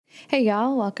Hey,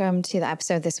 y'all. Welcome to the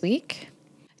episode this week.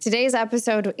 Today's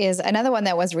episode is another one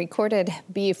that was recorded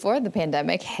before the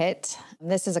pandemic hit.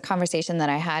 This is a conversation that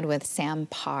I had with Sam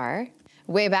Parr.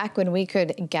 Way back when we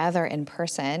could gather in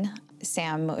person,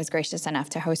 Sam was gracious enough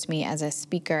to host me as a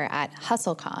speaker at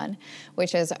HustleCon,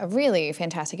 which is a really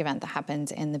fantastic event that happens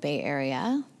in the Bay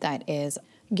Area that is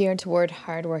geared toward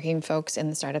hardworking folks in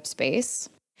the startup space.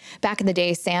 Back in the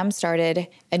day, Sam started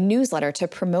a newsletter to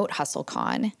promote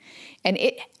HustleCon, and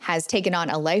it has taken on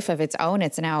a life of its own.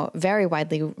 It's now very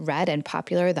widely read and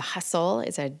popular. The Hustle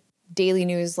is a daily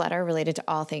newsletter related to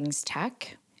all things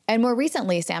tech. And more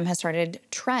recently, Sam has started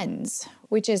Trends,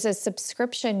 which is a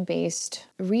subscription-based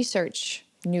research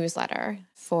newsletter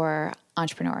for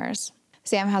entrepreneurs.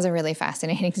 Sam has a really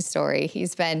fascinating story.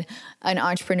 He's been an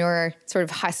entrepreneur sort of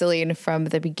hustling from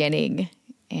the beginning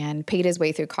and paid his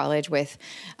way through college with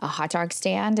a hot dog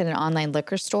stand and an online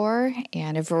liquor store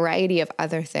and a variety of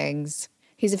other things.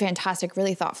 He's a fantastic,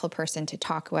 really thoughtful person to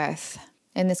talk with.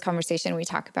 In this conversation, we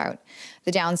talk about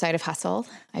the downside of hustle.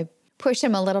 I push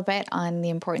him a little bit on the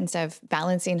importance of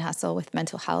balancing hustle with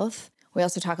mental health. We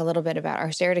also talk a little bit about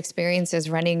our shared experiences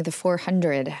running the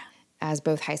 400 as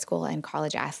both high school and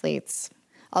college athletes.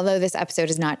 Although this episode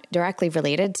is not directly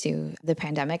related to the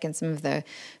pandemic and some of the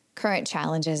current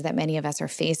challenges that many of us are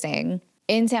facing,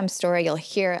 in Sam's story, you'll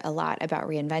hear a lot about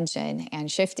reinvention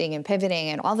and shifting and pivoting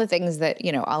and all the things that,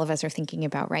 all of us are thinking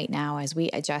about right now as we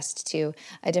adjust to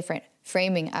a different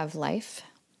framing of life.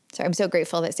 So I'm so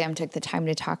grateful that Sam took the time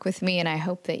to talk with me, and I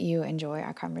hope that you enjoy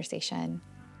our conversation.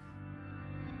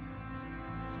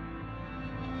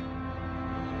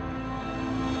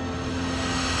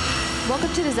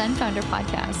 Welcome to the Zen Founder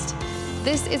Podcast.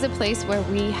 This is a place where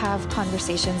we have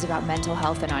conversations about mental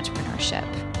health and entrepreneurship.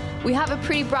 We have a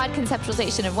pretty broad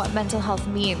conceptualization of what mental health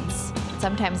means.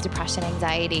 Sometimes depression,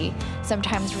 anxiety,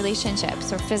 sometimes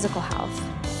relationships or physical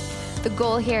health. The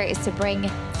goal here is to bring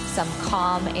some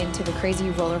calm into the crazy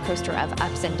roller coaster of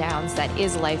ups and downs that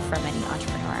is life for many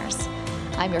entrepreneurs.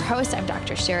 I'm your host. I'm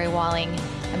Dr. Sherry Walling.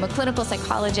 I'm a clinical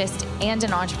psychologist and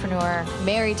an entrepreneur,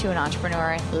 married to an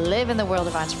entrepreneur, live in the world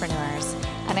of entrepreneurs,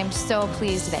 and I'm so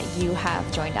pleased that you have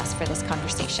joined us for this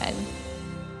conversation.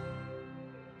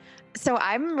 So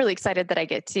I'm really excited that I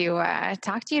get to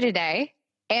talk to you today.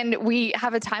 And we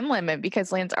have a time limit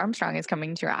because Lance Armstrong is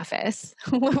coming to your office.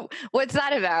 What's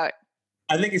that about?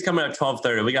 I think he's coming at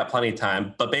 12:30. We got plenty of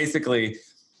time. But basically,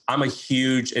 I'm a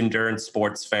huge endurance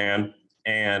sports fan.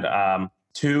 And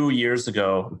 2 years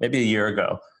ago, maybe a year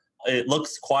ago, it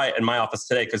looks quiet in my office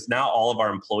today because now all of our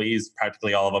employees,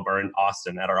 practically all of them, are in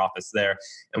Austin at our office there.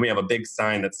 And we have a big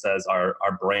sign that says our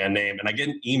brand name. And I get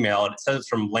an email and it says it's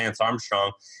from Lance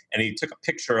Armstrong. And he took a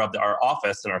picture of our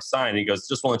office and our sign. And he goes,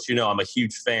 just want to let you know, I'm a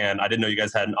huge fan. I didn't know you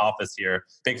guys had an office here.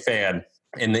 Big fan.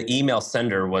 And the email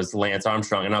sender was Lance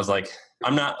Armstrong. And I was like,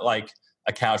 I'm not like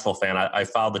a casual fan. I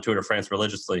followed the Tour de France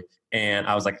religiously. And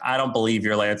I was like, I don't believe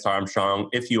you're Lance Armstrong.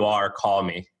 If you are, call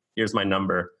me. Here's my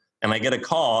number. And I get a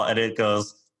call and it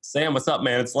goes, Sam, what's up,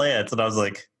 man? It's Lance. And I was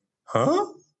like, huh?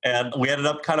 And we ended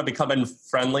up kind of becoming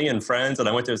friendly and friends. And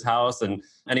I went to his house. And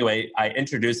anyway, I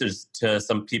introduced him to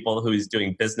some people who he's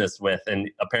doing business with. And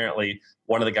apparently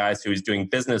one of the guys who he's doing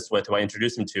business with, who I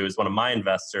introduced him to, is one of my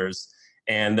investors.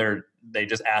 And they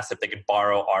just asked if they could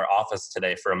borrow our office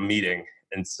today for a meeting.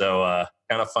 And so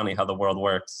kind of funny how the world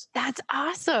works. That's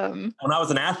awesome. When I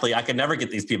was an athlete, I could never get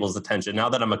these people's attention. Now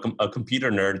that I'm a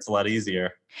computer nerd, it's a lot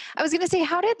easier. I was going to say,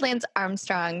 how did Lance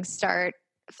Armstrong start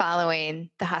following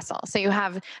the Hustle? So you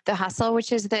have the Hustle,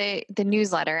 which is the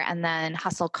newsletter, and then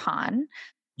HustleCon.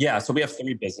 Yeah, so we have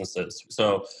 3 businesses.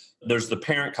 So there's the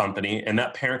parent company, and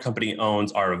that parent company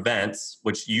owns our events,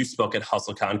 which you spoke at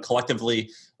HustleCon. Collectively,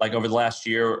 like over the last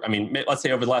year, let's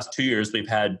say over the last 2 years, we've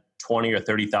had 20 or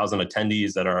 30,000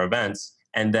 attendees at our events.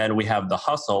 And then we have the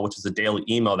Hustle, which is a daily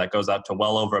email that goes out to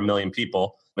well over 1 million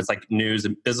people. It's like news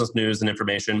and business news and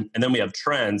information. And then we have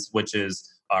Trends, which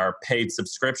is our paid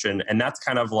subscription. And that's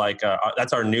kind of like,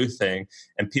 that's our new thing.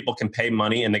 And people can pay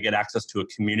money and they get access to a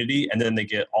community. And then they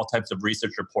get all types of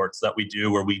research reports that we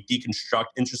do where we deconstruct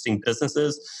interesting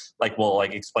businesses. Like we'll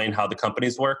explain how the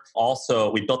companies work. Also,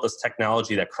 we built this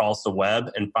technology that crawls the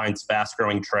web and finds fast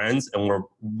growing trends. And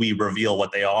we reveal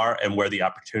what they are and where the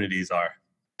opportunities are.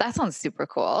 That sounds super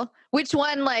cool. Which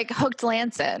one hooked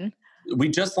Lance in? We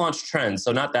just launched Trends.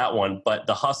 So not that one, but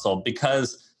the Hustle,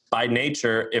 because by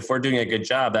nature, if we're doing a good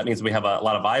job, that means we have a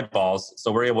lot of eyeballs.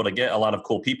 So we're able to get a lot of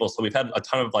cool people. So we've had a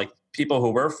ton of people who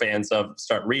we're fans of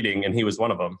start reading, and he was one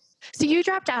of them. So you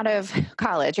dropped out of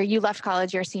college, or you left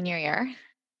college your senior year?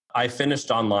 I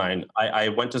finished online. I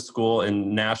went to school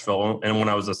in Nashville, and when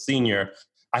I was a senior,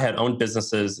 I had owned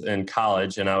businesses in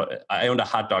college, and I owned a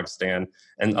hot dog stand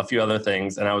and a few other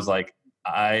things. And I was like,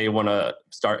 I want to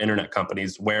start internet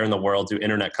companies. Where in the world do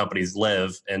internet companies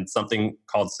live? And something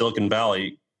called Silicon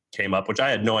Valley came up, which I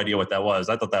had no idea what that was.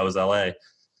 I thought that was LA.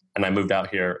 And I moved out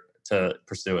here to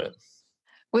pursue it.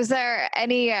 Was there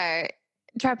any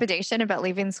trepidation about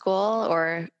leaving school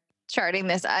or charting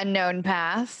this unknown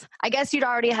path? I guess you'd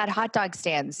already had hot dog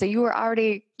stands, so you were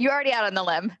already out on the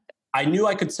limb. I knew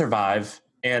I could survive,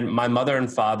 and my mother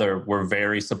and father were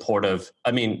very supportive.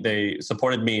 I mean, they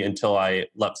supported me until I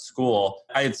left school.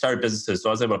 I had started businesses, so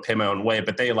I was able to pay my own way,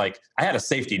 but I had a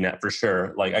safety net for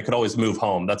sure. Like, I could always move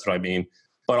home. That's what I mean.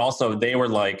 But also they were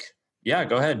like, yeah,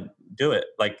 go ahead, do it.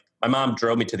 Like, my mom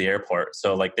drove me to the airport.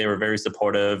 So like, they were very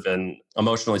supportive and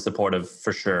emotionally supportive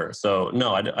for sure. So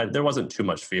no, there wasn't too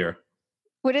much fear.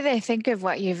 What do they think of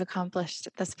what you've accomplished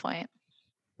at this point?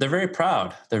 They're very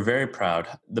proud. They're very proud.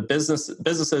 The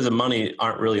businesses and money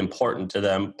aren't really important to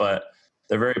them, but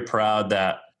they're very proud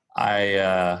that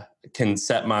I can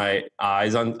set my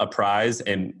eyes on a prize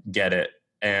and get it.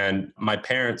 And my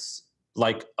parents,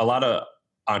 like a lot of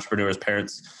entrepreneurs'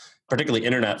 parents, particularly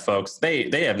internet folks, they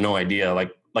have no idea.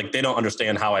 Like they don't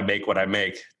understand how I make what I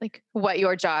make. Like what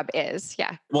your job is.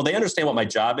 Yeah. Well, they understand what my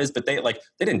job is, but they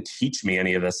didn't teach me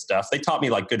any of this stuff. They taught me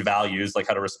like good values, like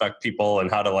how to respect people and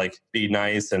how to like be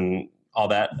nice and all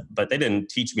that. But they didn't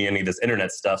teach me any of this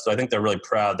internet stuff. So I think they're really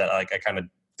proud that like I kind of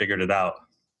figured it out.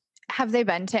 Have they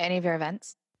been to any of your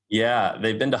events? Yeah,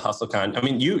 they've been to HustleCon. I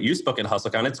mean, you spoke at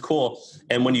HustleCon. It's cool.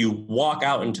 And when you walk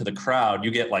out into the crowd,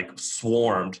 you get like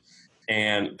swarmed.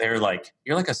 And they're like,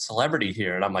 you're like a celebrity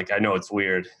here. And I'm like, I know, it's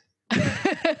weird.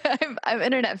 I'm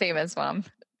internet famous, Mom.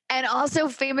 And also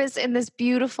famous in this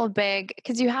beautiful big,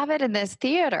 because you have it in this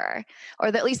theater, or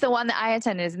at least the one that I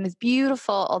attended is in this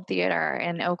beautiful old theater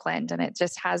in Oakland. And it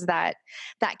just has that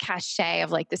cachet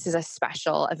of like, this is a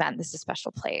special event. This is a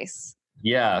special place.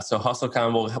 Yeah. So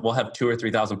HustleCon will have 2,000 or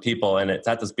 3,000 people, and it's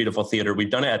at this beautiful theater. We've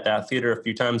done it at that theater a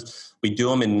few times. We do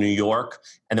them in New York,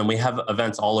 and then we have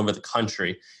events all over the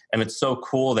country. And it's so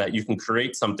cool that you can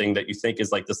create something that you think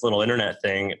is like this little internet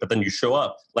thing, but then you show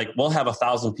up. Like, we'll have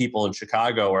 1,000 people in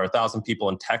Chicago or 1,000 people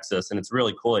in Texas, and it's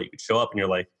really cool that you could show up and you're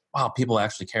like, wow, people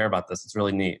actually care about this. It's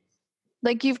really neat.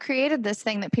 Like, you've created this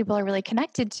thing that people are really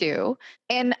connected to.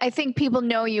 And I think people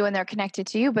know you and they're connected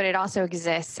to you, but it also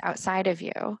exists outside of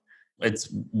you.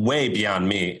 It's way beyond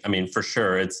me. I mean, for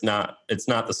sure, it's not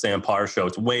the Sam Parr show.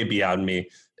 It's way beyond me.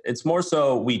 It's more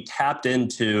so we tapped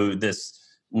into this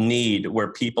need where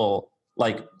people,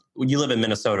 like, you live in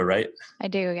Minnesota, right? I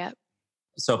do, yeah.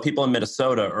 So people in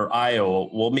Minnesota or Iowa,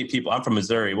 we'll meet people. I'm from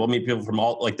Missouri. We'll meet people from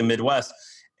all like the Midwest.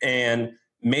 And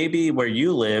maybe where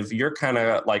you live, you're kind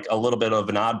of like a little bit of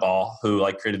an oddball who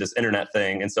like created this internet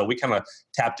thing. And so we kind of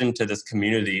tapped into this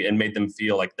community and made them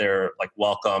feel like they're like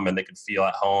welcome and they could feel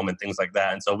at home and things like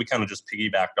that. And so we kind of just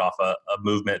piggybacked off a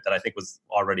movement that I think was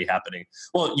already happening.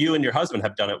 Well, you and your husband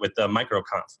have done it with the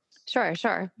MicroConf.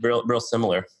 Sure. Real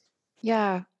similar.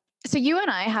 Yeah. So you and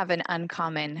I have an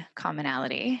uncommon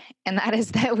commonality, and that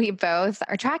is that we both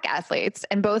are track athletes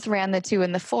and both ran the 2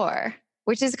 and the 4.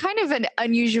 Which is kind of an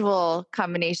unusual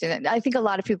combination. I think a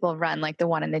lot of people run like the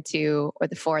 1 and the 2 or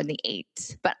the 4 and the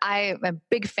 8, but I'm a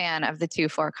big fan of the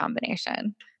 2-4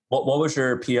 combination. What was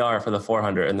your PR for the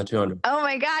 400 and the 200? Oh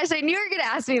my gosh, I knew you were going to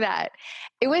ask me that.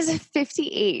 It was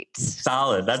 58.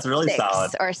 Solid. That's really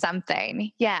solid. Or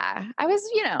something. Yeah. I was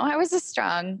a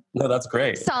strong. No, that's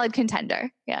great. Solid contender.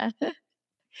 Yeah.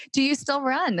 Do you still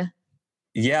run?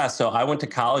 Yeah. So I went to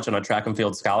college on a track and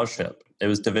field scholarship. It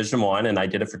was Division I, and I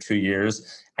did it for 2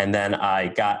 years. And then I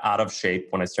got out of shape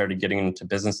when I started getting into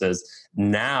businesses.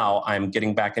 Now I'm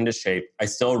getting back into shape. I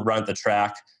still run the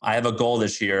track. I have a goal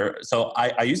this year. So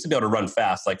I used to be able to run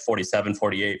fast, like 47,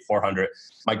 48, 400.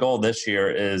 My goal this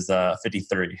year is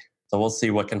 53. So we'll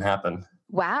see what can happen.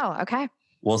 Wow. Okay.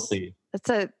 We'll see.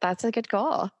 That's a good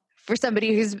goal for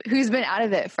somebody who's been out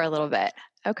of it for a little bit.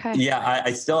 Okay. Yeah,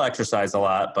 I still exercise a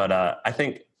lot, but I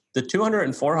think the 200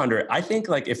 and 400, I think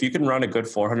like if you can run a good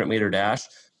 400 meter dash,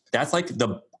 that's like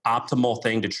the optimal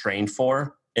thing to train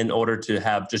for in order to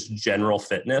have just general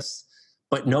fitness.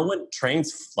 But no one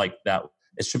trains like that.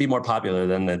 It should be more popular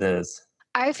than it is.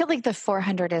 I feel like the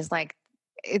 400 is like,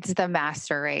 it's the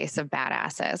master race of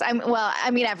badasses.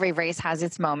 Every race has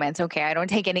its moments. Okay, I don't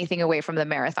take anything away from the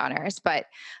marathoners, but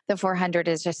the 400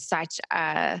 is just such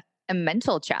a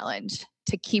mental challenge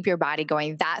to keep your body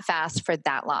going that fast for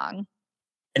that long.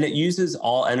 And it uses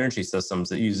all energy systems.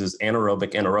 It uses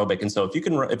anaerobic. And so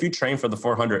if you train for the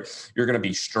 400, you're going to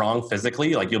be strong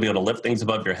physically. Like, you'll be able to lift things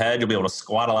above your head. You'll be able to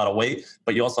squat a lot of weight,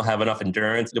 but you also have enough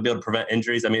endurance. You'll be able to prevent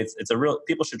injuries. I mean, it's a real,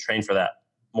 people should train for that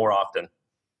more often.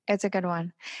 It's a good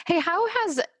one. Hey, how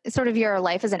has sort of your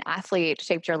life as an athlete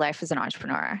shaped your life as an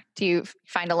entrepreneur? Do you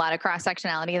find a lot of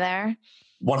cross-sectionality there?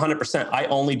 100%. I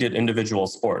only did individual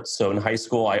sports. So in high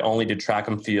school, I only did track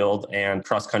and field and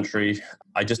cross country.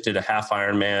 I just did a half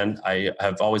Ironman. I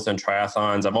have always done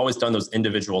triathlons. I've always done those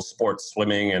individual sports,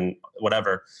 swimming and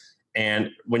whatever. And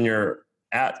when you're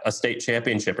at a state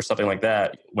championship or something like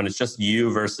that, when it's just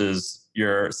you versus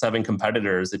your 7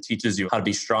 competitors, it teaches you how to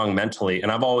be strong mentally.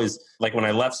 And I've always, like when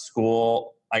I left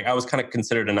school, I was kind of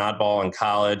considered an oddball in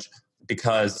college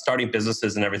because starting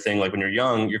businesses and everything, like when you're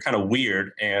young, you're kind of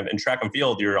weird. And in track and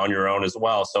field, you're on your own as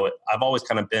well. So I've always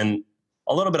kind of been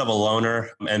a little bit of a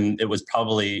loner, and it was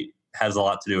probably has a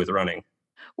lot to do with running.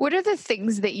 What are the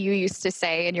things that you used to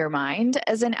say in your mind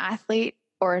as an athlete,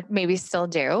 or maybe still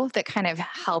do, that kind of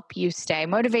help you stay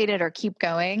motivated or keep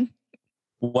going?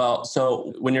 Well,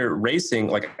 so when you're racing,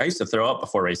 like I used to throw up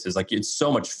before races, like it's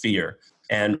so much fear.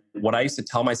 And what I used to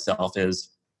tell myself is,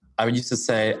 I used to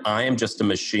say, I am just a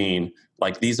machine.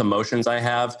 Like these emotions I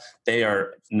have, they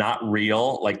are not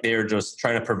real. Like they are just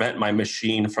trying to prevent my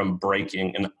machine from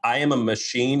breaking. And I am a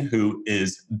machine who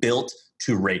is built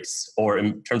to race. Or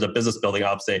in terms of business building,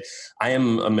 I'll say, I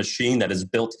am a machine that is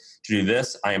built to do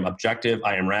this. I am objective.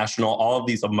 I am rational. All of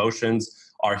these emotions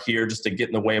are here just to get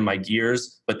in the way of my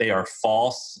gears, but they are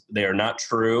false. They are not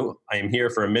true. I am here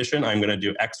for a mission. I'm going to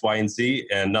do X, Y, and Z,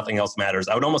 and nothing else matters.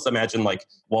 I would almost imagine like,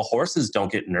 well, horses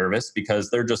don't get nervous because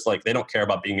they're just like, they don't care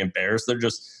about being embarrassed. They're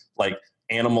just like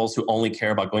animals who only care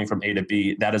about going from A to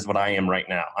B. That is what I am right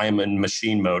now. I am in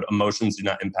machine mode. Emotions do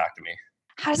not impact me.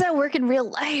 How does that work in real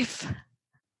life?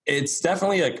 It's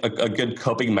definitely a good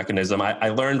coping mechanism. I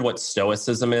learned what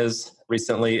stoicism is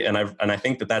recently, and I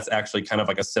think that that's actually kind of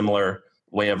like a similar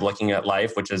way of looking at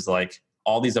life, which is like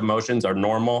all these emotions are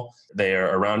normal. They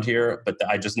are around here, but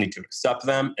I just need to accept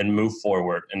them and move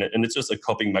forward. And it's just a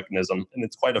coping mechanism, and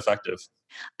it's quite effective.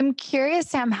 I'm curious,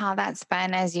 Sam, how that's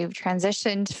been as you've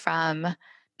transitioned from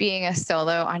being a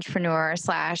solo entrepreneur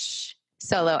 /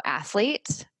 solo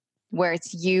athlete, where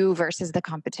it's you versus the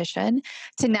competition,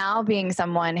 to now being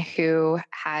someone who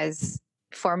has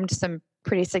formed some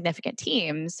pretty significant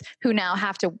teams who now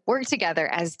have to work together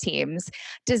as teams.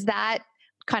 Does that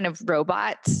kind of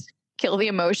robot kill the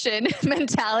emotion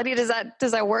mentality? Does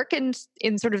that work in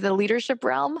sort of the leadership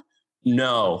realm?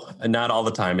 No, not all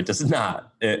the time. It does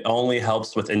not. It only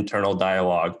helps with internal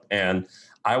dialogue. And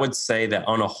I would say that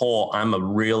on a whole,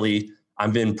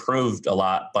 I've improved a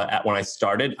lot. But when I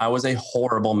started, I was a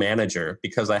horrible manager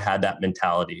because I had that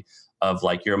mentality of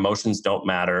like, your emotions don't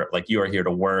matter. Like you are here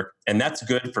to work. And that's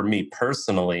good for me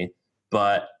personally.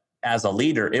 But as a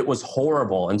leader, it was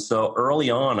horrible. And so early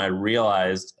on, I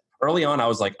was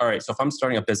like, all right, so if I'm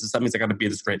starting a business, that means I got to be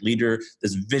this great leader,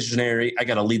 this visionary. I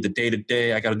got to lead the day to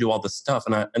day. I got to do all this stuff.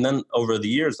 And then over the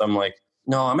years, I'm like,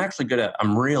 no, I'm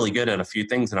really good at a few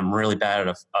things, and I'm really bad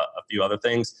at a few other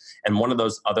things. And one of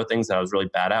those other things that I was really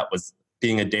bad at was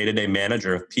being a day-to-day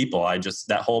manager of people.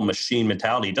 That whole machine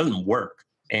mentality doesn't work.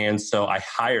 And so I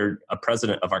hired a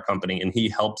president of our company, and he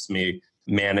helps me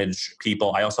manage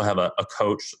people. I also have a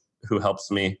coach who helps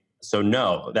me. So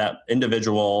no, that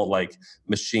individual like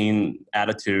machine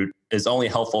attitude is only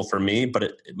helpful for me,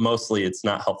 but mostly it's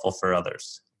not helpful for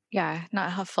others. Yeah,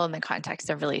 not helpful in the context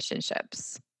of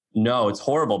relationships. No, it's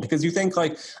horrible because you think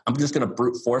like, I'm just going to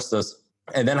brute force this.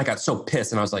 And then I got so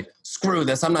pissed and I was like, screw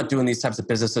this. I'm not doing these types of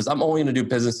businesses. I'm only going to do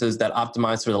businesses that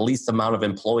optimize for the least amount of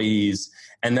employees.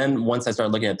 And then once I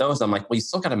started looking at those, I'm like, well, you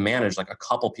still got to manage like a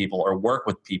couple people or work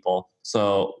with people.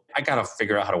 So I got to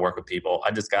figure out how to work with people. I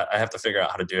have to figure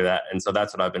out how to do that. And so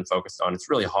that's what I've been focused on. It's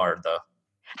really hard though.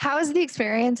 How is the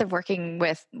experience of working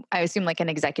with, I assume like an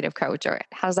executive coach, or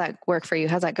how does that work for you?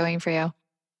 How's that going for you?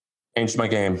 Changed my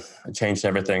game. It changed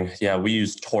everything. Yeah, we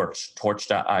use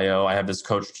torch.io. I have this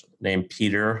coach named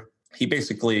Peter. He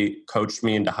basically coached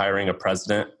me into hiring a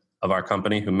president of our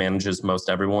company who manages most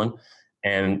everyone.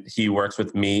 And he works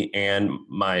with me and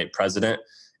my president.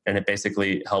 And it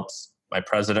basically helps my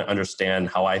president understand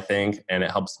how I think, and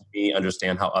it helps me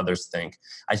understand how others think.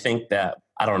 I think that,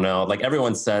 I don't know, like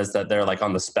everyone says that they're like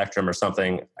on the spectrum or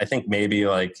something. I think maybe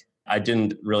like I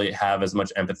didn't really have as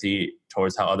much empathy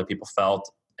towards how other people felt.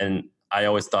 And I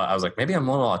always thought, I was like, maybe I'm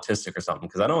a little autistic or something,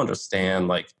 because I don't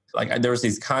understand there was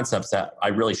these concepts that I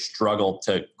really struggled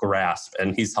to grasp,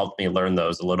 and he's helped me learn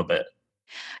those a little bit.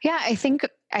 Yeah, I think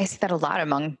I see that a lot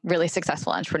among really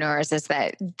successful entrepreneurs, is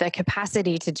that the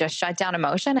capacity to just shut down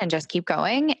emotion and just keep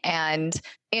going. And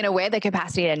in a way, the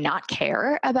capacity to not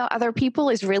care about other people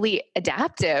is really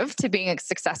adaptive to being a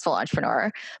successful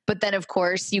entrepreneur. But then, of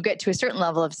course, you get to a certain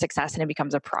level of success and it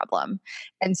becomes a problem.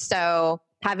 And so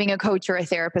having a coach or a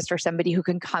therapist or somebody who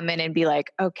can come in and be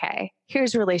like, okay,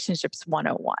 here's relationships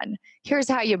 101. Here's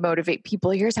how you motivate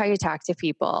people. Here's how you talk to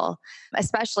people,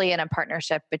 especially in a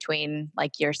partnership between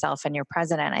like yourself and your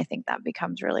president. I think that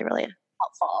becomes really, really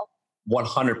helpful.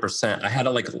 100%. I had to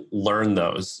like learn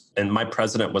those. And my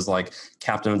president was like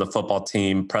captain of the football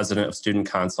team, president of student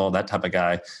council, that type of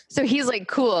guy. So he's like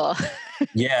cool.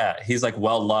 Yeah. He's like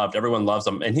well loved. Everyone loves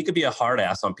him. And he could be a hard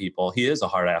ass on people. He is a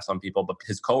hard ass on people, but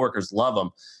his coworkers love him.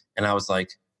 And I was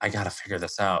like, I got to figure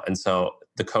this out. And so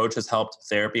the coach has helped.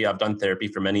 Therapy. I've done therapy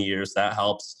for many years. That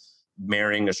helps.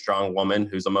 Marrying a strong woman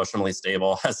who's emotionally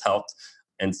stable has helped.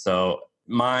 And so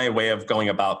my way of going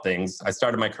about things, I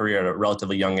started my career at a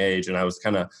relatively young age and I was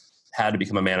kind of had to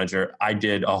become a manager. I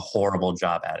did a horrible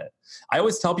job at it. I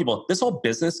always tell people this whole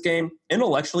business game,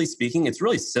 intellectually speaking, it's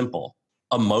really simple.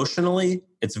 Emotionally,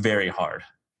 it's very hard.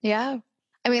 Yeah.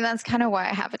 I mean, that's kind of why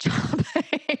I have a job.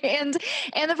 and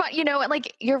the fun,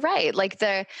 like you're right. Like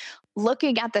the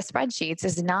looking at the spreadsheets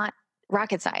is not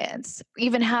rocket science.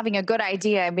 Even having a good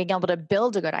idea and being able to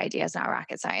build a good idea is not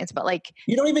rocket science, but like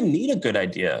you don't even need a good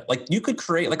idea. Like you could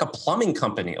create like a plumbing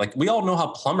company. Like we all know how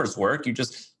plumbers work. You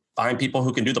just find people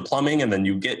who can do the plumbing and then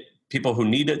you get people who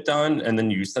need it done and then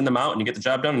you send them out and you get the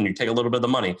job done and you take a little bit of the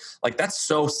money. Like that's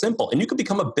so simple. And you could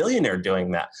become a billionaire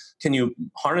doing that. Can you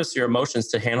harness your emotions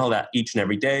to handle that each and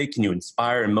every day? Can you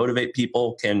inspire and motivate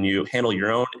people? Can you handle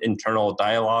your own internal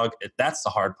dialogue? That's the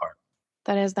hard part.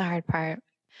 That is the hard part.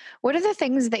 What are the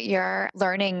things that you're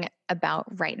learning about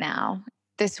right now,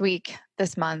 this week,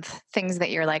 this month, things that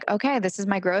you're like, okay, this is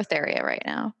my growth area right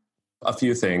now? A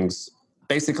few things.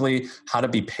 Basically, how to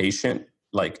be patient.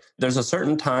 Like there's a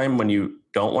certain time when you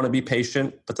don't want to be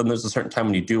patient, but then there's a certain time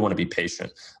when you do want to be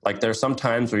patient. Like there's some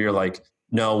times where you're like,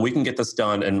 no, we can get this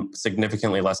done in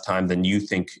significantly less time than you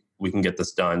think we can get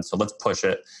this done. So let's push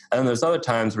it. And then there's other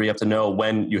times where you have to know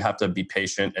when you have to be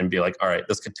patient and be like, all right,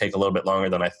 this could take a little bit longer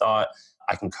than I thought.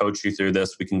 I can coach you through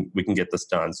this. We can get this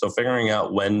done. So figuring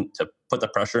out when to put the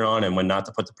pressure on and when not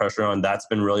to put the pressure on, that's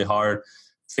been really hard.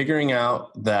 Figuring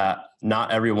out that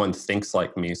not everyone thinks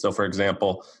like me. So for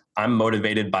example, I'm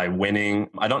motivated by winning.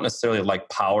 I don't necessarily like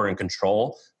power and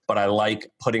control, but I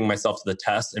like putting myself to the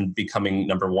test and becoming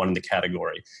number one in the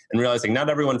category and realizing not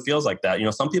everyone feels like that.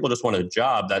 Some people just want a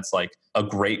job that's like a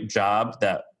great job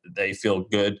that they feel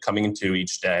good coming into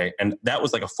each day. And that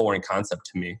was like a foreign concept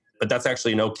to me, but that's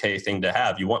actually an okay thing to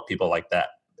have. You want people like that.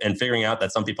 And figuring out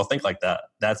that some people think like that,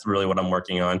 that's really what I'm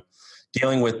working on.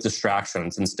 Dealing with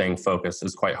distractions and staying focused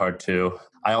is quite hard too.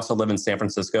 I also live in San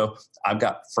Francisco. I've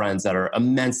got friends that are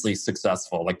immensely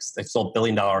successful, like they've sold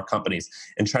billion-dollar companies,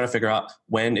 and trying to figure out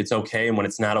when it's okay and when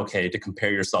it's not okay to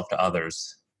compare yourself to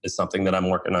others is something that I'm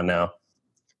working on now.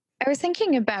 I was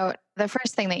thinking about the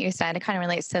first thing that you said. It kind of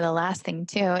relates to the last thing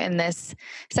too, in this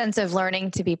sense of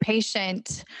learning to be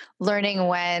patient, learning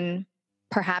when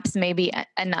perhaps maybe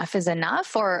enough is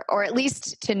enough, or at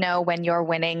least to know when you're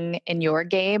winning in your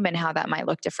game and how that might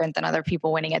look different than other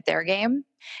people winning at their game.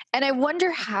 And I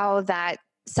wonder how that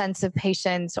sense of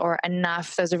patience or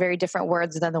enough, those are very different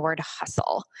words than the word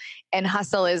hustle. And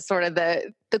hustle is sort of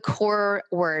the core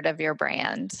word of your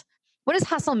brand. What does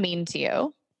hustle mean to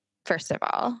you, first of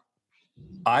all?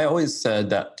 I always said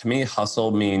that to me,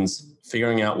 hustle means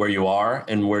figuring out where you are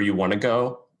and where you want to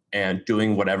go and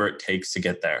doing whatever it takes to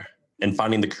get there and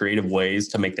finding the creative ways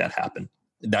to make that happen.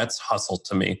 That's hustle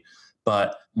to me.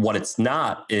 But what it's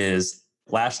not is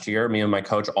last year, me and my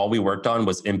coach, all we worked on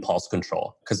was impulse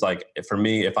control. Because like for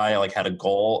me, if I like had a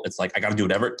goal, it's like I got to do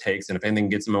whatever it takes. And if anything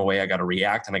gets in my way, I got to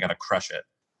react and I got to crush it.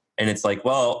 And it's like,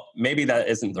 well, maybe that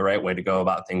isn't the right way to go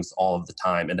about things all of the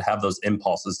time. And to have those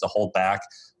impulses to hold back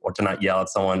or to not yell at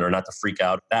someone or not to freak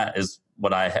out, that is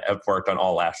what I have worked on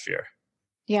all last year.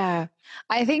 Yeah.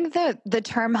 I think that the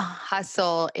term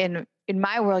hustle in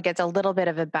my world gets a little bit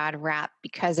of a bad rap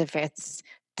because of its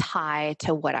tie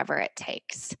to whatever it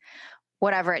takes.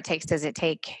 Whatever it takes. Does it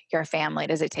take your family?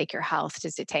 Does it take your health?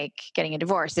 Does it take getting a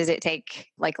divorce? Does it take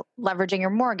like leveraging your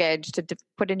mortgage to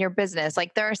put in your business?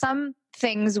 Like there are some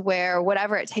things where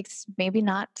whatever it takes, maybe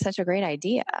not such a great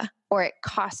idea, or it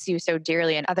costs you so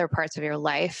dearly in other parts of your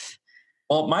life.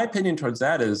 Well, my opinion towards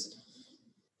that is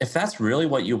if that's really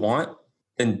what you want,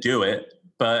 then do it.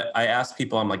 But I ask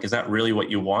people, I'm like, is that really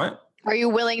what you want? Are you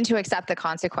willing to accept the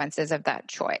consequences of that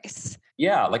choice?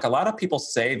 Yeah. Like a lot of people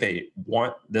say they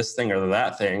want this thing or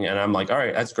that thing. And I'm like, all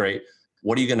right, that's great.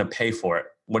 What are you going to pay for it?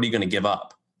 What are you going to give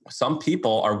up? Some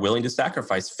people are willing to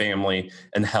sacrifice family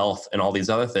and health and all these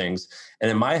other things. And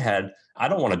in my head, I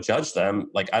don't want to judge them.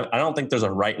 Like, I don't think there's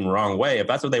a right and wrong way. If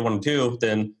that's what they want to do,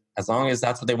 then as long as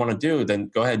that's what they want to do,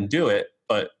 then go ahead and do it.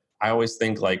 But I always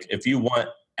think like, if you want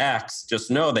X,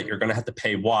 just know that you're going to have to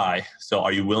pay Y. So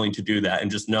are you willing to do that? And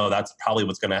just know that's probably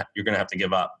you're going to have to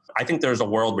give up. I think there's a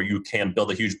world where you can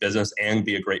build a huge business and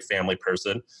be a great family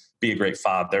person, be a great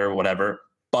father, whatever.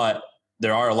 But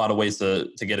there are a lot of ways to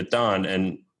get it done.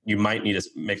 And you might need to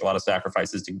make a lot of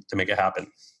sacrifices to make it happen.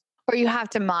 Or you have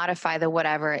to modify the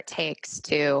whatever it takes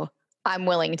to, I'm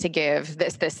willing to give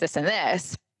this, this, this, and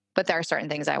this, but there are certain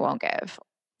things I won't give.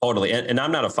 Totally. And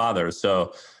I'm not a father,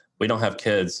 so we don't have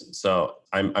kids. So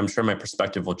I'm sure my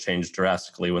perspective will change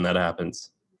drastically when that happens.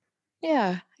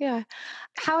 Yeah. Yeah.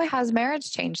 How has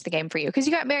marriage changed the game for you? Because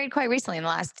you got married quite recently in the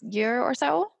last year or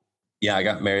so. Yeah, I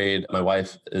got married. My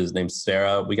wife is named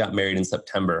Sarah. We got married in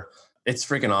September. It's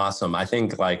freaking awesome. I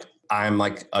think I'm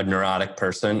like a neurotic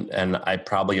person, and I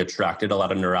probably attracted a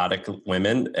lot of neurotic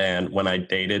women. And when I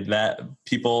dated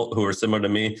people who were similar to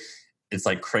me, it's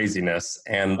like craziness.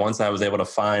 And once I was able to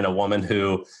find a woman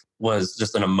who was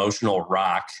just an emotional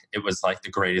rock, it was like the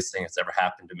greatest thing that's ever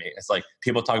happened to me. It's like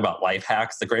people talk about life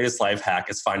hacks. The greatest life hack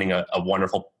is finding a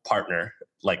wonderful partner.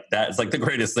 Like that is like the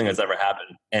greatest thing that's ever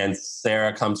happened. And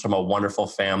Sarah comes from a wonderful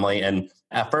family. And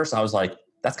at first I was like,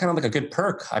 that's kind of like a good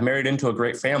perk. I married into a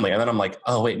great family. And then I'm like,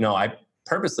 oh wait, no, I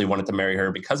purposely wanted to marry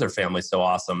her because her family's so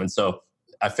awesome. And so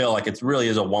I feel like it really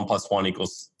is a 1 + 1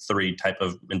 = 3 type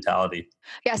of mentality.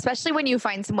 Yeah, especially when you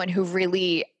find someone who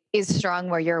really is strong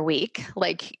where you're weak.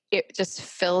 Like it just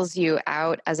fills you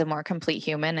out as a more complete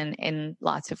human in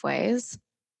lots of ways.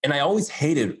 And I always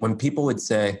hated when people would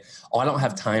say, oh, I don't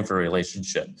have time for a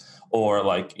relationship. Or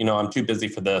like, I'm too busy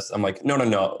for this. I'm like,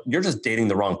 no. You're just dating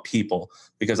the wrong people.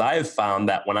 Because I have found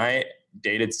that when I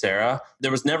dated Sarah, there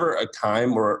was never a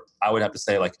time where I would have to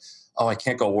say like, oh, I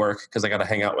can't go work because I got to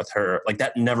hang out with her. Like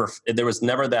there was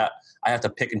never that I have to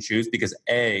pick and choose, because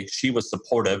A, she was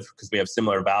supportive because we have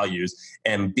similar values.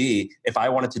 And B, if I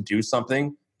wanted to do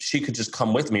something, she could just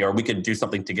come with me, or we could do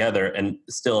something together and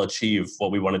still achieve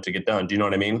what we wanted to get done. Do you know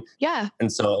what I mean? Yeah.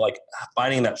 And so like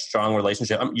finding that strong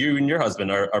relationship, you and your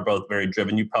husband are both very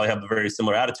driven. You probably have a very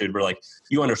similar attitude where like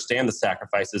you understand the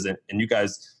sacrifices and you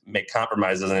guys make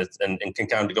compromises and can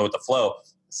kind of go with the flow.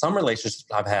 Some relationships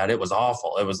I've had, it was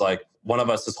awful. It was like one of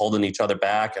us is holding each other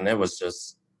back, and it's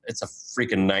a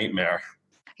freaking nightmare.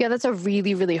 Yeah, that's a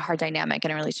really, really hard dynamic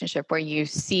in a relationship where you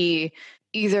see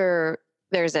either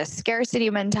there's a scarcity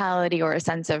mentality or a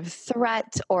sense of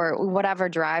threat or whatever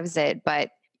drives it,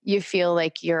 but you feel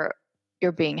like you're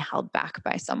being held back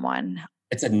by someone.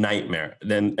 It's a nightmare.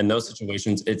 Then in those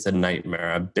situations, it's a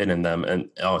nightmare. I've been in them, and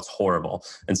it's horrible.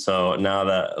 And so now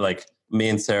that like me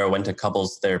and Sarah went to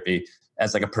couples therapy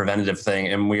as like a preventative thing,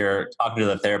 and we were talking to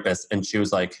the therapist, and she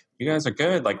was like, you guys are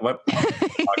good. Like what are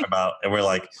you talking about? And we're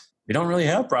like, we don't really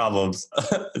have problems.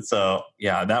 So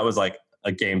yeah, that was like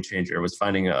a game changer. It was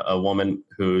finding a woman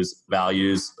whose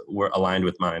values were aligned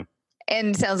with mine.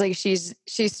 And sounds like she's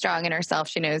strong in herself.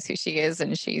 She knows who she is,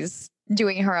 and she's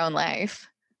doing her own life.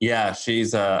 Yeah,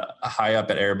 she's high up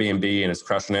at Airbnb and is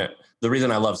crushing it. The reason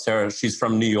I love Sarah, she's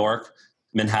from New York,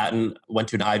 Manhattan, went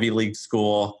to an Ivy League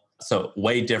school. So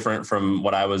way different from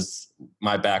what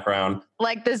my background.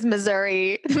 Like this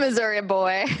Missouri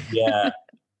boy. Yeah,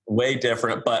 way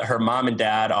different. But her mom and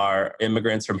dad are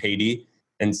immigrants from Haiti.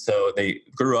 And so they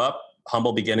grew up,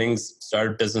 humble beginnings,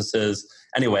 started businesses.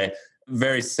 Anyway,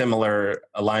 very similar,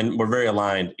 aligned. We're very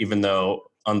aligned, even though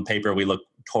on paper we look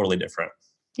totally different.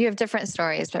 You have different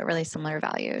stories, but really similar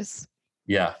values.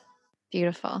 Yeah.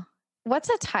 Beautiful. What's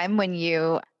a time when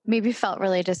you maybe felt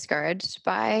really discouraged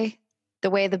by the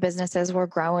way the businesses were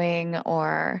growing,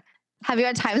 or have you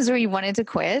had times where you wanted to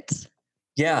quit?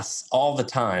 Yes, all the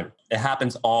time. It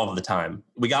happens all of the time.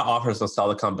 We got offers to sell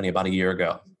the company about a year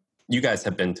ago. You guys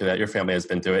have been through that. Your family has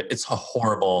been through it. It's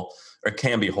horrible, or it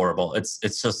can be horrible. It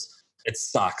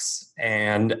sucks.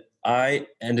 And I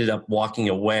ended up walking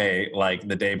away like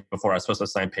the day before I was supposed to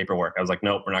sign paperwork. I was like,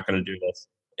 nope, we're not going to do this.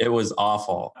 It was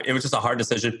awful. It was just a hard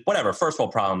decision. Whatever, first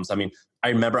world problems. I mean, I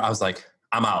remember I was like,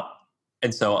 I'm out.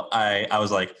 And so I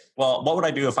was like, well, what would I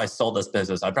do if I sold this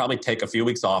business? I'd probably take a few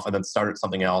weeks off and then started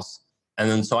something else. And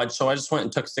then so I just went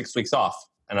and took 6 weeks off.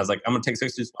 And I was like, I'm going to take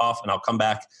 6 weeks off and I'll come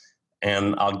back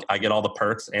and I get all the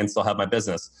perks and still have my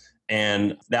business.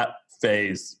 And that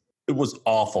phase, it was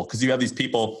awful because you have these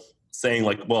people saying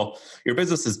like, well, your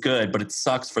business is good, but it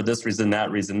sucks for this reason,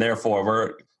 that reason.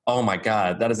 Therefore, oh my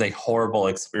God, that is a horrible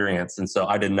experience. And so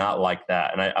I did not like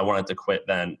that. And I wanted to quit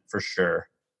then for sure.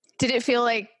 Did it feel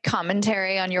like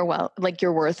commentary on your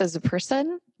worth as a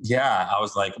person? Yeah. I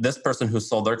was like, this person who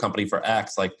sold their company for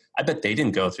X, like, I bet they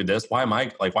didn't go through this. Why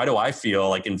do I feel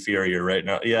like inferior right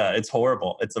now? Yeah, it's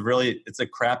horrible. It's a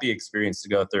crappy experience to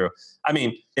go through. I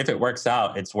mean, if it works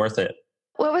out, it's worth it.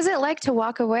 What was it like to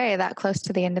walk away that close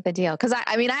to the end of the deal? Because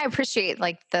I mean, I appreciate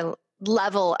like the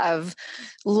level of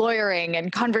lawyering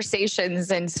and conversations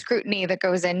and scrutiny that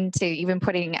goes into even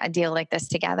putting a deal like this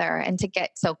together, and to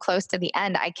get so close to the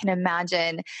end. I can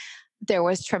imagine there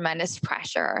was tremendous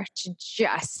pressure to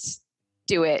just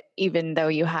do it, even though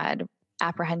you had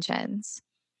apprehensions.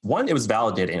 One, it was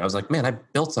validating. I was like, man, I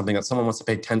built something that someone wants to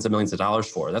pay tens of millions of dollars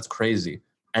for. That's crazy.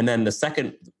 And then the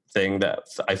second thing that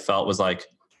I felt was like,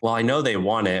 well, I know they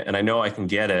want it and I know I can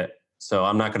get it. So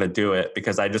I'm not going to do it,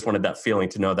 because I just wanted that feeling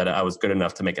to know that I was good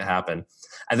enough to make it happen.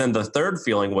 And then the third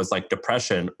feeling was like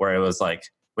depression, where it was like,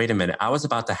 wait a minute, I was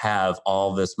about to have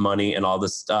all this money and all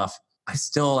this stuff. I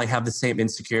still like have the same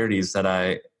insecurities that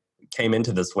I came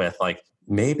into this with. Like,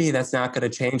 maybe that's not going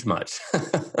to change much.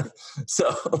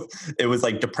 So it was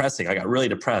like depressing. I got really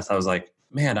depressed. I was like,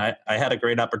 man, I had a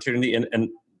great opportunity. And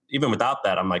even without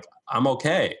that, I'm like, I'm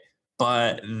okay.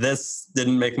 But this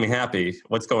didn't make me happy.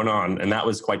 What's going on? And that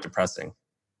was quite depressing.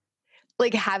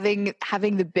 Like having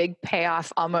the big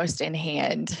payoff almost in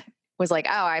hand was like,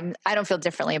 oh, I don't feel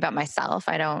differently about myself.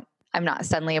 I'm not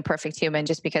suddenly a perfect human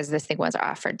just because this thing was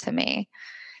offered to me.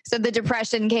 So the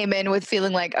depression came in with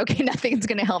feeling like, okay, nothing's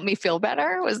going to help me feel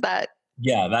better. Was that?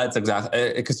 Yeah, that's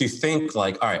exactly, because you think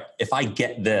like, all right, if I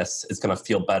get this, it's going to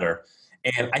feel better.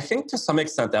 And I think to some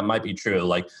extent that might be true.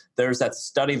 Like there's that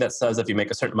study that says if you make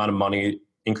a certain amount of money,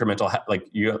 incremental, like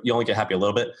you only get happy a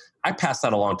little bit. I passed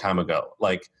that a long time ago.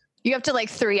 Like you have to like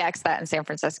 3x that in San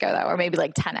Francisco though, or maybe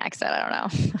like 10x it. I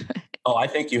don't know. Oh, I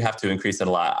think you have to increase it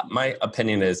a lot. My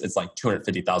opinion is it's like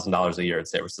 $250,000 a year in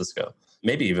San Francisco,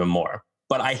 maybe even more.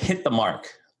 But I hit the mark.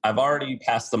 I've already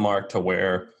passed the mark to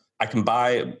where I can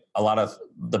buy a lot of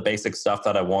the basic stuff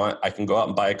that I want. I can go out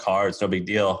and buy a car. It's no big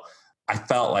deal. I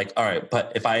felt like, all right,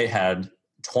 but if I had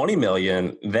 20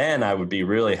 million, then I would be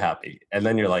really happy. And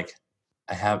then you're like,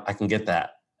 I can get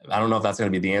that. I don't know if that's going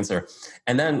to be the answer.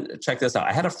 And then check this out.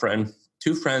 I had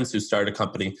two friends who started a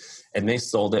company, and they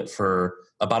sold it for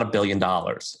about $1 billion,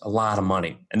 a lot of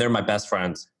money. And they're my best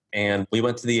friends. And we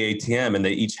went to the ATM, and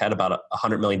they each had about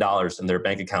 $100 million in their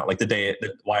bank account, like the day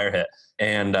the wire hit.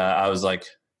 And I was like,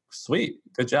 sweet,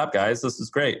 good job, guys. This is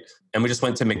great. And we just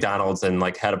went to McDonald's and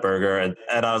like had a burger. And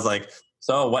I was like,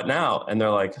 so what now? And they're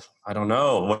like, I don't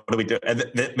know. What do we do? And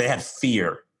they had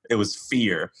fear. It was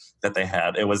fear that they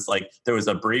had. It was like, there was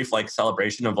a brief like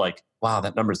celebration of like, wow,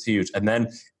 that number's huge. And then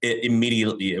it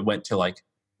immediately went to like,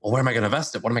 well, where am I going to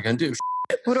invest it? What am I going to do?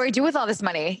 What do I do with all this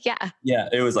money? Yeah. Yeah.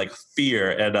 It was like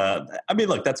fear. And I mean,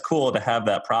 look, that's cool to have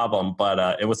that problem,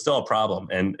 but it was still a problem.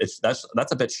 And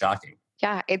that's a bit shocking.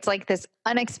 Yeah. It's like this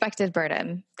unexpected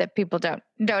burden that people don't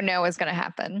know is going to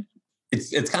happen.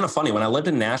 It's kind of funny. When I lived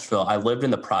in Nashville, I lived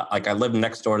in I lived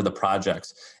next door to the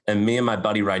projects, and me and my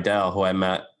buddy Rydell, who I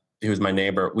met, who was my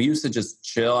neighbor, we used to just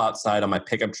chill outside on my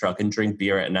pickup truck and drink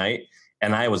beer at night.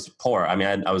 And I was poor. I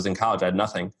mean, I was in college. I had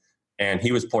nothing. And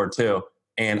he was poor too.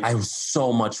 And I was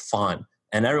so much fun.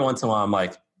 And every once in a while, I'm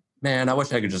like, man, I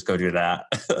wish I could just go do that.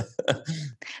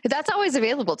 That's always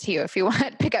available to you if you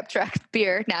want pickup truck,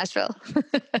 beer, Nashville.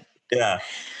 Yeah,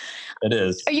 it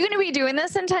is. Are you going to be doing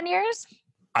this in 10 years?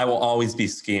 I will always be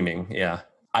scheming. Yeah.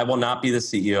 I will not be the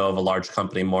CEO of a large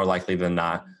company, more likely than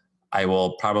not. I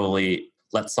will probably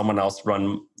let someone else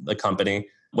run the company,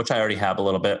 which I already have a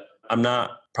little bit. I'm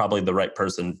not probably the right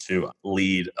person to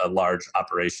lead a large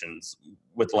operations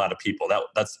with a lot of people.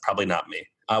 That's probably not me.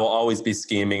 I will always be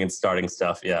scheming and starting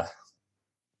stuff. Yeah.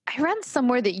 I read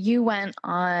somewhere that you went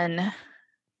on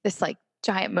this like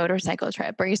giant motorcycle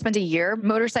trip where you spent a year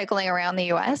motorcycling around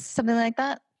the US, something like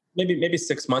that. Maybe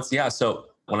 6 months. Yeah. So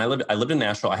when I lived in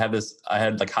Nashville, I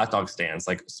had like hot dog stands,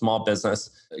 like small business,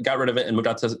 got rid of it and moved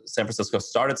out to San Francisco,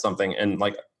 started something. And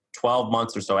like 12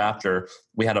 months or so after,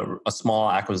 we had a small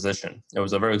acquisition. It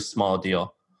was a very small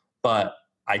deal, but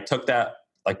I took that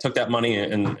money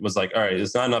and was like, all right,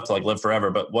 it's not enough to like live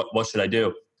forever, but what should I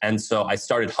do? And so I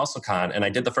started HustleCon, and I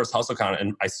did the first HustleCon,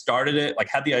 and I started it, like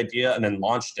had the idea and then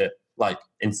launched it like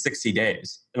in 60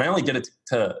 days. And I only did it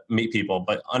to meet people,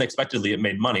 but unexpectedly it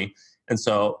made money. And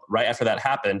so right after that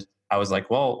happened, I was like,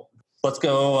 well, let's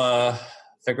go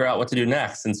figure out what to do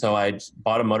next. And so I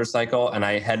bought a motorcycle, and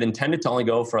I had intended to only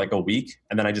go for like a week.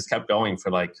 And then I just kept going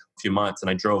for like a few months, and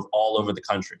I drove all over the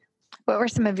country. What were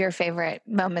some of your favorite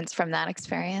moments from that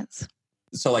experience?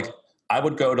 So like I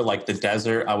would go to like the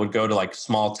desert. I would go to like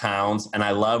small towns, and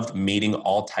I loved meeting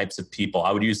all types of people.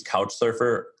 I would use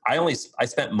Couchsurfer. I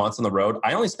spent months on the road.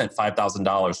 I only spent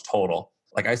 $5,000 total.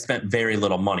 Like I spent very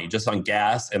little money just on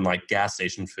gas and like gas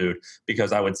station food,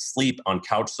 because I would sleep on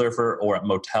Couchsurfer or at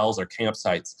motels or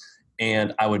campsites.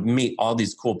 And I would meet all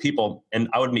these cool people, and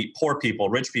I would meet poor people,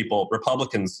 rich people,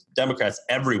 Republicans, Democrats,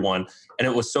 everyone. And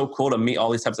it was so cool to meet all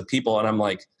these types of people. And I'm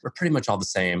like, we're pretty much all the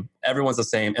same. Everyone's the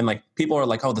same. And like, people are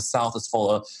like, oh, the South is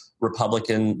full of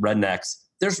Republican rednecks.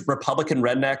 There's Republican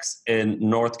rednecks in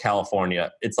North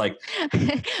California. It's like,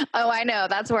 oh, I know.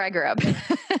 That's where I grew up.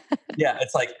 yeah,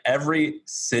 it's like every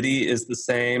city is the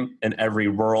same and every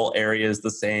rural area is the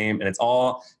same. And it's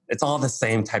all the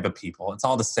same type of people. It's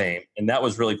all the same. And that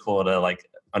was really cool to like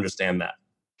understand that.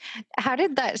 How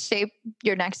did that shape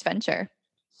your next venture?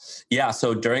 Yeah.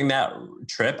 So during that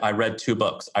trip, I read 2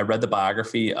 books. I read the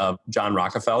biography of John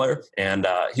Rockefeller, and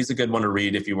he's a good one to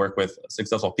read if you work with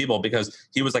successful people, because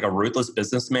he was like a ruthless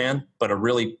businessman, but a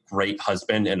really great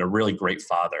husband and a really great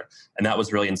father. And that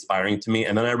was really inspiring to me.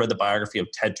 And then I read the biography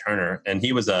of Ted Turner, and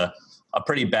he was a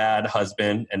pretty bad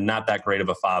husband and not that great of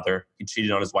a father. He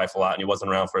cheated on his wife a lot and he wasn't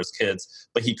around for his kids,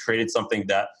 but he created something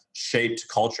that shaped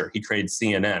culture. He created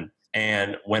CNN.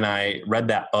 And when I read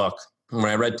that book, when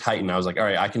I read Titan, I was like, all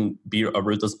right, I can be a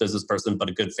ruthless business person, but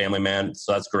a good family man.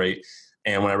 So that's great.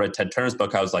 And when I read Ted Turner's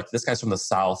book, I was like, this guy's from the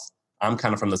South. I'm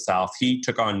kind of from the South. He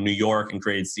took on New York and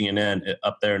created CNN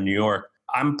up there in New York.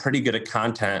 I'm pretty good at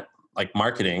content, like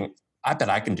marketing. I bet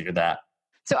I can do that.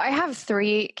 So I have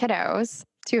 3 kiddos.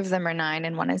 2 of them are 9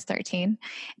 and 1 is 13.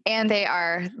 And they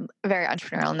are very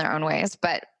entrepreneurial in their own ways.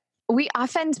 But we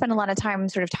often spend a lot of time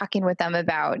sort of talking with them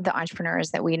about the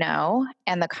entrepreneurs that we know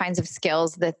and the kinds of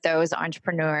skills that those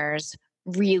entrepreneurs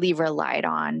really relied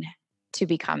on to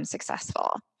become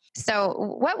successful.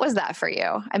 So what was that for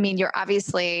you? I mean, you're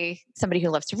obviously somebody who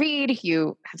loves to read.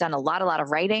 You have done a lot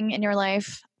of writing in your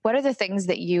life. What are the things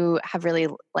that you have really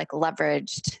like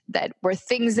leveraged that were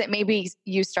things that maybe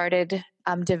you started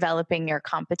developing your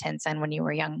competence in when you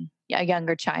were a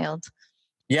younger child?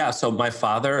 Yeah. So my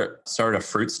father started a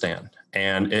fruit stand,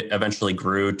 and it eventually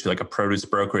grew to like a produce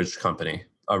brokerage company,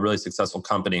 a really successful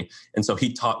company. And so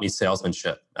he taught me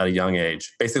salesmanship at a young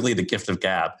age, basically the gift of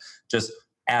gab, just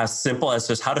as simple as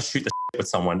just how to shoot the shit with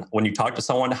someone. When you talk to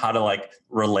someone, how to like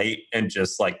relate and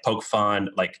just like poke fun,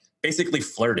 like basically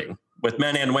flirting with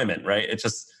men and women, right? It's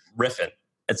just riffing.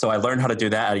 And so I learned how to do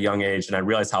that at a young age, and I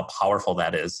realized how powerful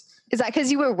that is. Is that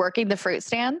because you were working the fruit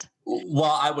stand?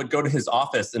 Well, I would go to his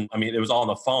office, and I mean, it was all on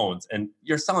the phones, and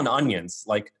you're selling onions.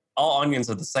 Like all onions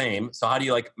are the same. So how do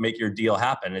you like make your deal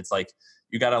happen? It's like,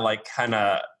 you got to like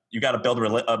you got to build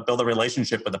a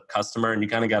relationship with a customer, and you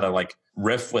kind of got to like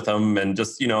riff with them and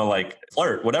just, like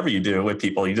flirt, whatever you do with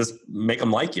people, you just make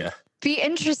them like you. Be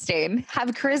interesting, have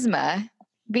charisma,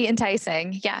 be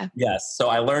enticing. Yeah. Yes. So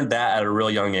I learned that at a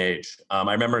real young age. I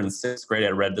remember in 6th grade, I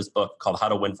read this book called How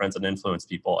to Win Friends and Influence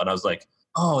People. And I was like,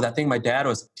 oh, that thing my dad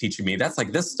was teaching me, that's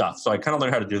like this stuff. So I kind of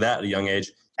learned how to do that at a young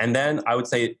age. And then I would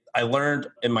say I learned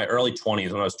in my early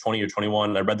 20s, when I was 20 or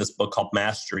 21, I read this book called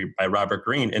Mastery by Robert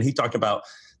Greene. And he talked about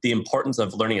the importance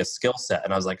of learning a skill set.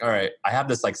 And I was like, all right, I have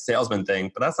this like salesman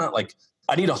thing, but that's not like,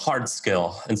 I need a hard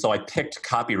skill. And so I picked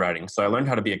copywriting. So I learned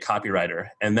how to be a copywriter,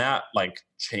 and that like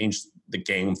changed the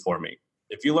game for me.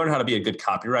 If you learn how to be a good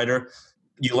copywriter,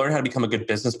 you learn how to become a good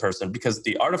business person, because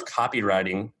the art of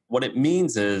copywriting, what it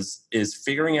means is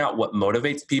figuring out what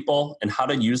motivates people and how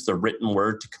to use the written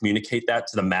word to communicate that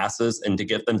to the masses and to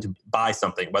get them to buy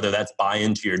something, whether that's buy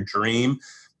into your dream,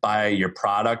 buy your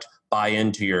product, buy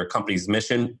into your company's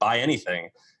mission, buy anything.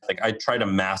 Like I tried to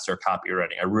master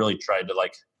copywriting. I really tried to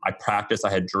I practiced,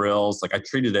 I had drills, I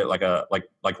treated it like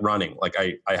running,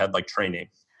 I had training.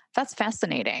 That's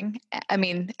fascinating. I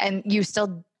mean, and you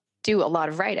still do a lot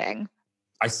of writing.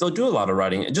 I still do a lot of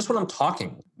writing. Just when I'm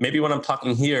talking, maybe when I'm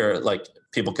talking here,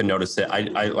 people can notice it.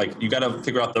 I you got to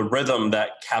figure out the rhythm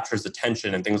that captures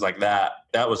attention and things like that.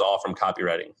 That was all from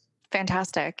copywriting.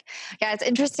 Fantastic. Yeah, it's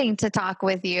interesting to talk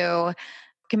with you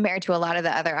compared to a lot of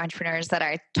the other entrepreneurs that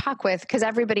I talk with, because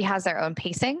everybody has their own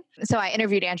pacing. So I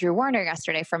interviewed Andrew Warner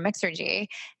yesterday from Mixergy,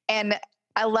 and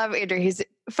I love Andrew. He's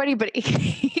funny, but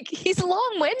he's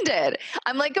long-winded.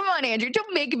 I'm like, come on, Andrew,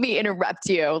 don't make me interrupt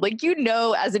you.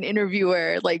 As an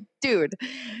interviewer, dude,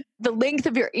 the length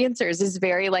of your answers is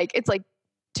very it's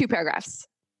 2 paragraphs.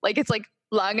 It's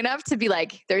long enough to be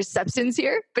there's substance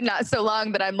here, but not so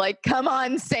long that I'm like, come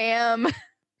on, Sam.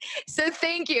 So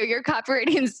thank you. Your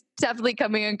copywriting is definitely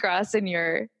coming across in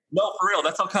your... No, for real.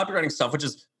 That's all copywriting stuff, which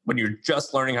is when you're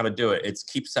just learning how to do it. It's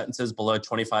keep sentences below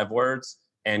 25 words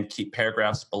and keep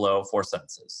paragraphs below 4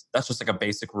 sentences. That's just a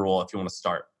basic rule if you want to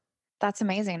start. That's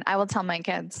amazing. I will tell my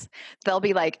kids. They'll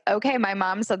be like, okay, my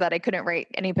mom said that I couldn't write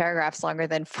any paragraphs longer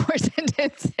than 4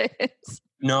 sentences.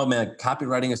 No, man,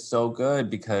 copywriting is so good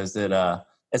because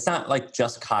it's not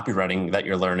just copywriting that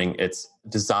you're learning. It's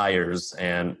desires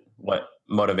and what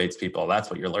motivates people. That's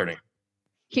what you're learning.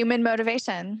 Human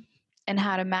motivation. and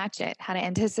how to match it, how to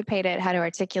anticipate it, how to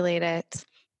articulate it.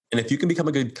 And if you can become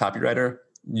a good copywriter,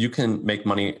 you can make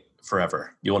money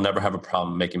forever. You will never have a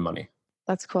problem making money.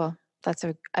 That's cool. That's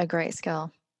a great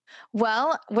skill.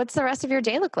 Well, what's the rest of your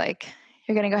day look like?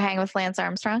 You're going to go hang with Lance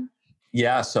Armstrong?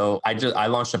 Yeah. So I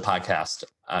launched a podcast,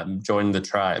 joined the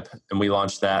tribe, and we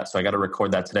launched that. So I got to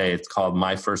record that today. It's called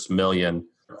My First Million.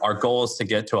 Our goal is to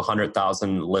get to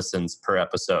 100,000 listens per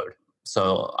episode.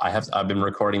 So I've been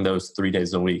recording those 3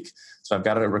 days a week. So I've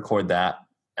got to record that.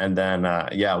 And then,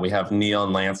 we have Neil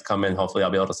and Lance come in. Hopefully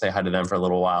I'll be able to say hi to them for a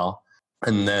little while.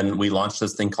 And then we launched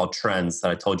this thing called Trends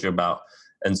that I told you about.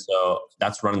 And so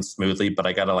that's running smoothly, but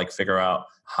I got to figure out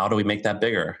how do we make that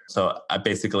bigger? So I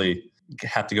basically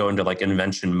have to go into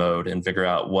invention mode and figure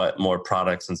out what more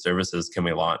products and services can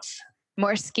we launch.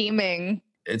 More scheming.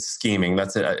 It's scheming.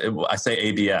 That's it. I say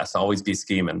ABS, always be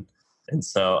scheming. And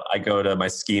so I go to my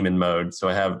scheming mode. So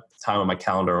I have time on my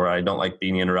calendar where I don't like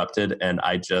being interrupted and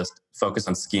I just focus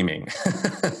on scheming.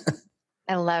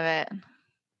 I love it.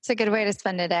 It's a good way to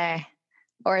spend a day,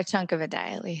 or a chunk of a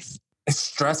day at least. It's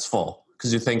stressful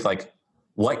because you think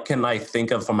what can I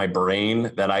think of from my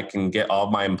brain that I can get all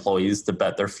my employees to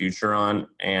bet their future on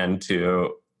and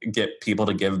to get people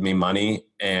to give me money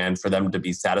and for them to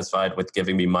be satisfied with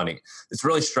giving me money. It's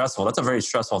really stressful. That's a very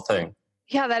stressful thing.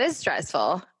 Yeah, that is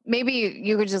stressful. Maybe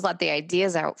you could just let the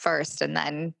ideas out first and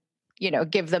then,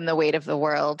 give them the weight of the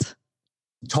world.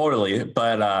 Totally.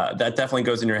 But that definitely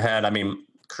goes in your head. I mean,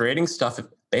 creating stuff,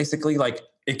 basically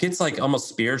it gets almost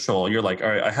spiritual. You're all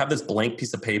right, I have this blank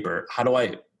piece of paper. How do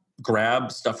I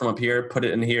grab stuff from up here, put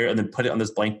it in here, and then put it on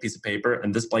this blank piece of paper?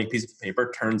 And this blank piece of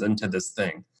paper turns into this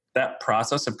thing. That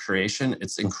process of creation,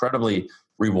 it's incredibly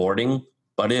rewarding,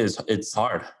 but it's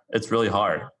hard. It's really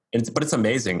hard. But it's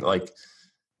amazing.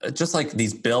 Just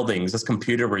these buildings, this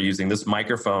computer we're using, this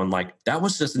microphone, that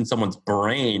was just in someone's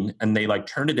brain and they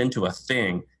turned it into a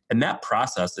thing. And that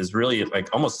process is really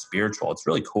almost spiritual. It's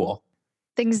really cool.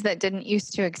 Things that didn't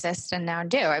used to exist and now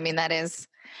do. I mean, it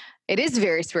is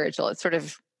very spiritual. It's sort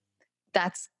of,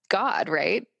 that's God,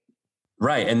 right?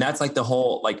 Right. And that's the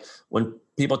whole, when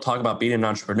people talk about being an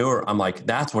entrepreneur, I'm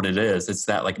that's what it is. It's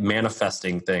that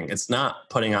manifesting thing. It's not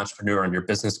putting entrepreneur on your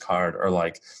business card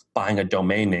or buying a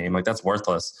domain name. That's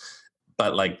worthless.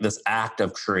 But this act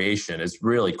of creation is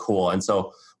really cool. And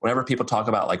so whenever people talk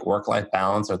about work-life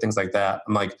balance or things like that,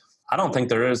 I'm I don't think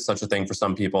there is such a thing for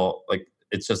some people.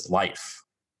 It's just life.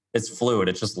 It's fluid.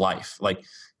 It's just life.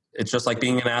 It's just like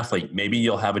being an athlete. Maybe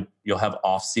you'll have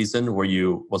off season where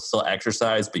you will still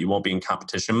exercise, but you won't be in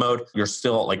competition mode. You're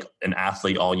still an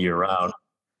athlete all year round.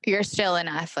 You're still an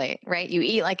athlete, right? You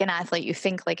eat like an athlete. You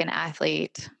think like an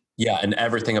athlete. Yeah. And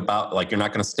everything about you're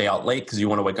not going to stay out late because you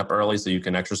want to wake up early so you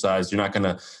can exercise. You're not going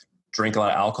to drink a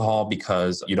lot of alcohol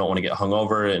because you don't want to get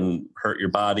hungover and hurt your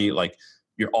body.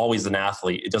 You're always an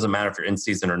athlete. It doesn't matter if you're in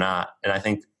season or not. And I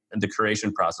think the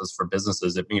creation process for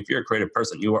businesses, if you're a creative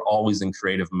person, you are always in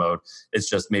creative mode. It's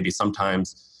just maybe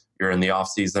sometimes you're in the off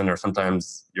season or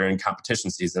sometimes you're in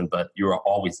competition season, but you are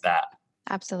always that.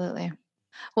 Absolutely.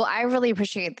 Well, I really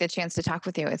appreciate the chance to talk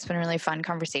with you. It's been a really fun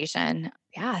conversation.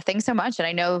 Yeah, thanks so much. And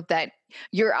I know that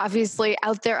you're obviously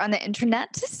out there on the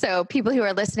internet. So people who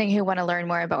are listening who want to learn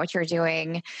more about what you're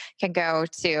doing can go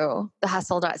to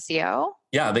thehustle.co.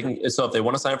 Yeah, they can. So if they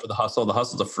want to sign up for The Hustle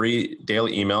is a free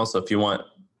daily email. So if you want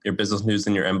your business news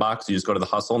in your inbox, you just go to The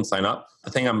Hustle and sign up.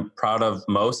 The thing I'm proud of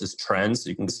most is Trends.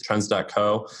 You can go to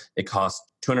trends.co. It costs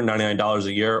 $299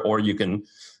 a year, or you can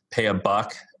pay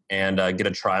 $1 and get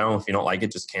a trial. If you don't like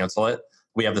it, just cancel it.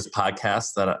 We have this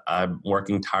podcast that I'm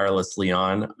working tirelessly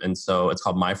on. And so it's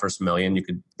called My First Million.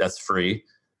 That's free.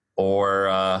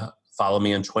 Or follow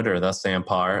me on Twitter. That's Sam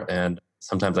Parr. And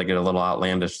sometimes I get a little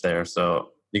outlandish there.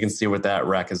 So you can see what that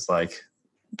rec is like.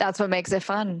 That's what makes it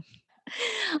fun.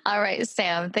 All right,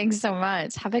 Sam, thanks so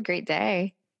much. Have a great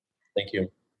day. Thank you.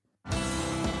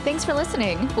 Thanks for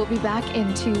listening. We'll be back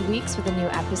in 2 weeks with a new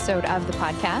episode of the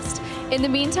podcast. In the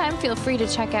meantime, feel free to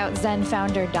check out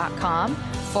zenfounder.com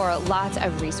for lots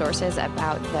of resources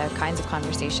about the kinds of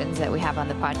conversations that we have on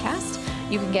the podcast.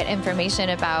 You can get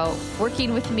information about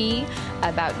working with me,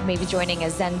 about maybe joining a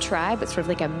Zen tribe. It's sort of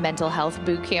like a mental health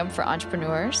boot camp for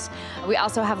entrepreneurs. We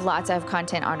also have lots of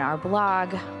content on our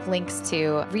blog, links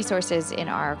to resources in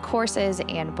our courses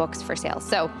and books for sale.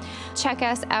 So check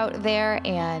us out there,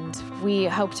 and we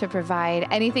hope to provide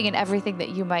anything and everything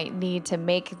that you might need to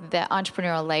make the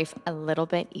entrepreneurial life a little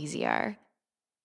bit easier.